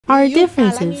our You,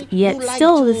 differences, Kalani, yet you like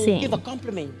still the to give a same.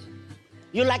 compliment.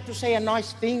 You like to say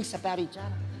nice things about each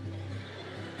other.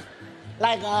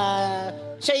 Like,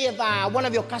 say if one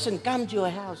of your cousins come to your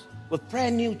house with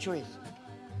brand new dress.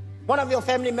 One of your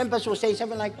family members will say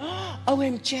something like, oh,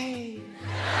 OMG.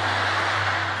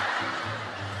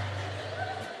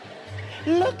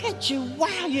 Look at you,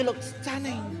 wow, you look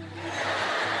stunning.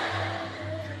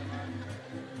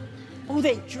 Oh,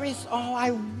 that dress, oh,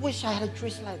 I wish I had a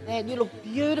dress like that. You look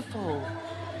beautiful.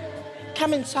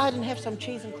 Come inside and have some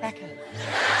cheese and crackers.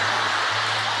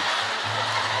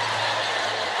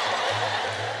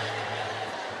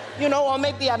 You know, or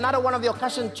maybe another one of your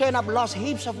cousins turn up, lost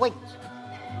heaps of weight.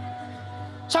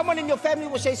 Someone in your family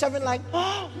will say something like,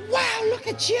 oh, wow, look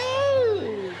at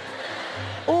you.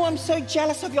 Oh, I'm so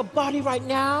jealous of your body right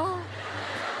now.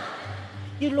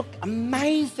 You look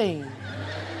amazing.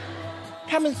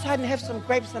 Come inside and have some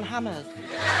grapes and hummus.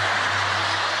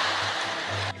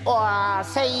 Or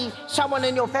say someone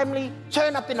in your family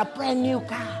turn up in a brand new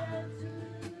car.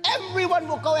 Everyone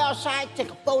will go outside,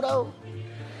 take a photo.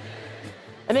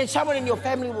 And then someone in your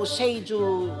family will say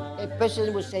to that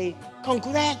person, will say,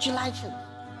 congratulations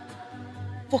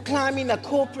for climbing a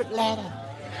corporate ladder.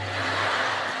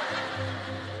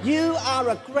 You are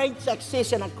a great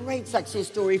success and a great success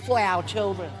story for our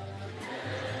children.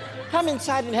 Come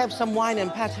inside and have some wine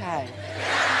and pad thai.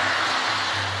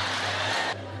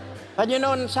 But you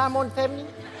know, in Samoan family,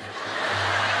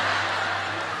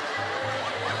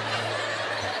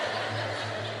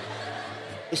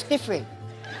 it's different.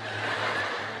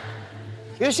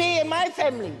 You see, in my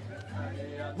family,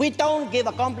 we don't give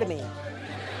a compliment.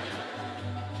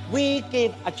 We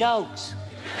give a jokes.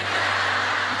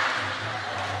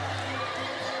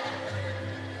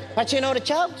 But you know the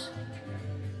jokes?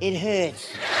 It hurts.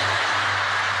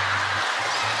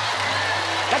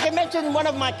 Like imagine one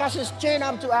of my cousins turn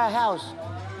up to our house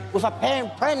with a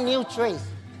brand new dress.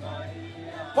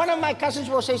 One of my cousins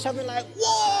will say something like,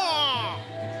 "Whoa!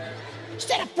 Is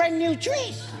that a brand new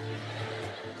dress?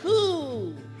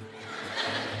 Cool.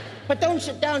 But don't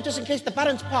sit down just in case the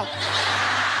buttons pop."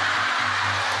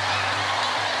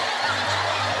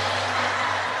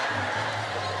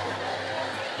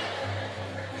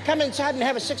 Come inside and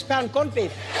have a 6-pound corned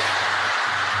beef.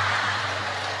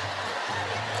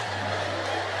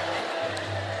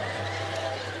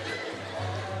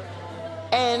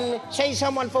 And say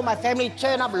someone from my family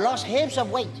turn up, lost heaps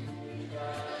of weight.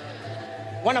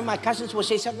 One of my cousins will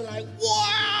say something like,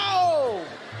 "Wow!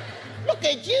 Look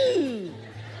at you!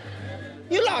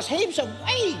 You lost heaps of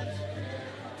weight.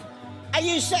 Are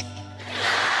you sick?"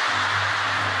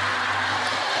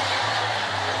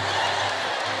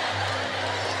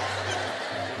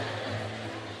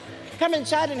 Come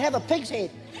inside and have a pig's head.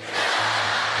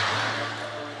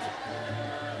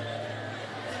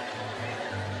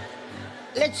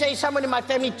 Let's say someone in my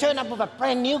family turn up with a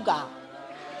brand new car.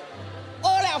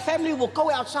 All our family will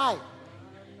go outside.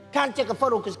 Can't take a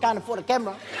photo because can't afford a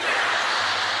camera.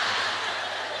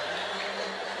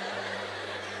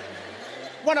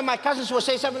 One of my cousins will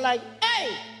say something like,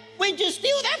 "Hey, where'd you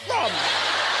steal that from?"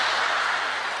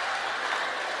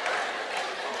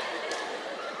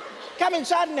 Come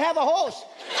inside and have a horse.